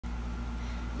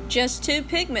Just two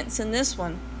pigments in this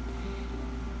one.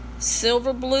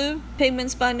 Silver Blue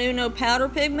Pigments by Nuno powder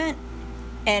pigment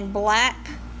and Black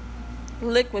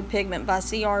liquid pigment by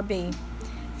CRB.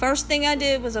 First thing I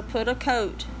did was I put a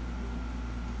coat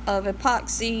of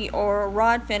epoxy or a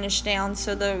rod finish down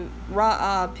so the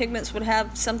pigments would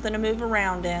have something to move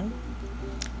around in.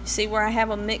 See where I have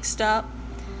them mixed up?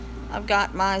 I've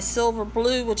got my Silver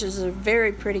Blue, which is a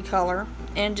very pretty color,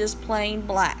 and just plain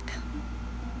black.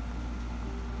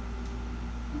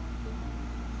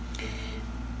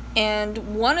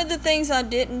 And one of the things I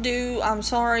didn't do, I'm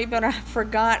sorry, but I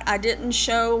forgot, I didn't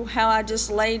show how I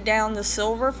just laid down the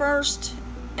silver first.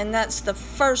 And that's the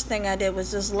first thing I did,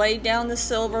 was just lay down the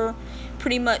silver,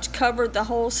 pretty much covered the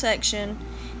whole section.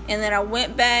 And then I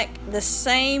went back the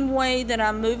same way that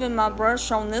I'm moving my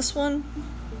brush on this one,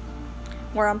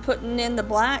 where I'm putting in the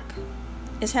black,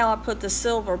 is how I put the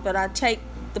silver. But I take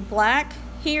the black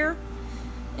here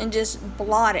and just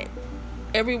blot it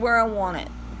everywhere I want it.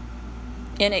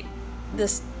 And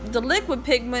the liquid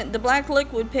pigment, the black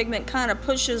liquid pigment, kind of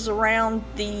pushes around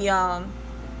the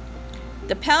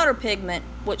powder pigment,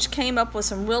 which came up with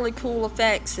some really cool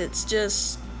effects. It's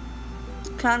just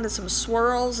kind of some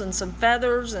swirls and some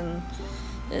feathers and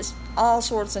it's all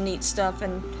sorts of neat stuff.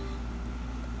 And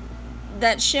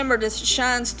that shimmer just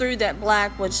shines through that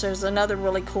black, which there's another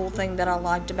really cool thing that I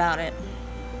liked about it.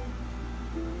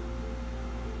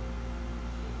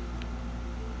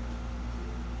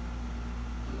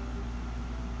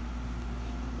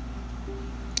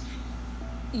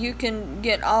 You can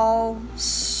get all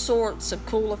sorts of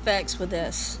cool effects with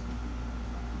this.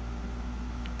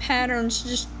 Patterns,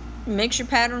 just mix your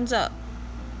patterns up.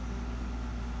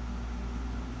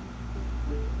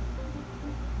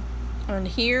 And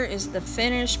here is the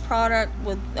finished product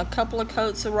with a couple of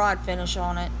coats of rod finish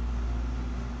on it.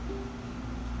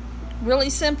 Really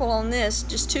simple on this,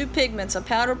 just two pigments, a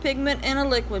powder pigment and a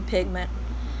liquid pigment.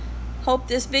 Hope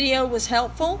this video was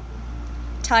helpful.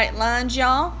 Tight lines,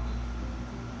 y'all.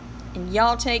 And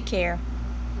y'all take care.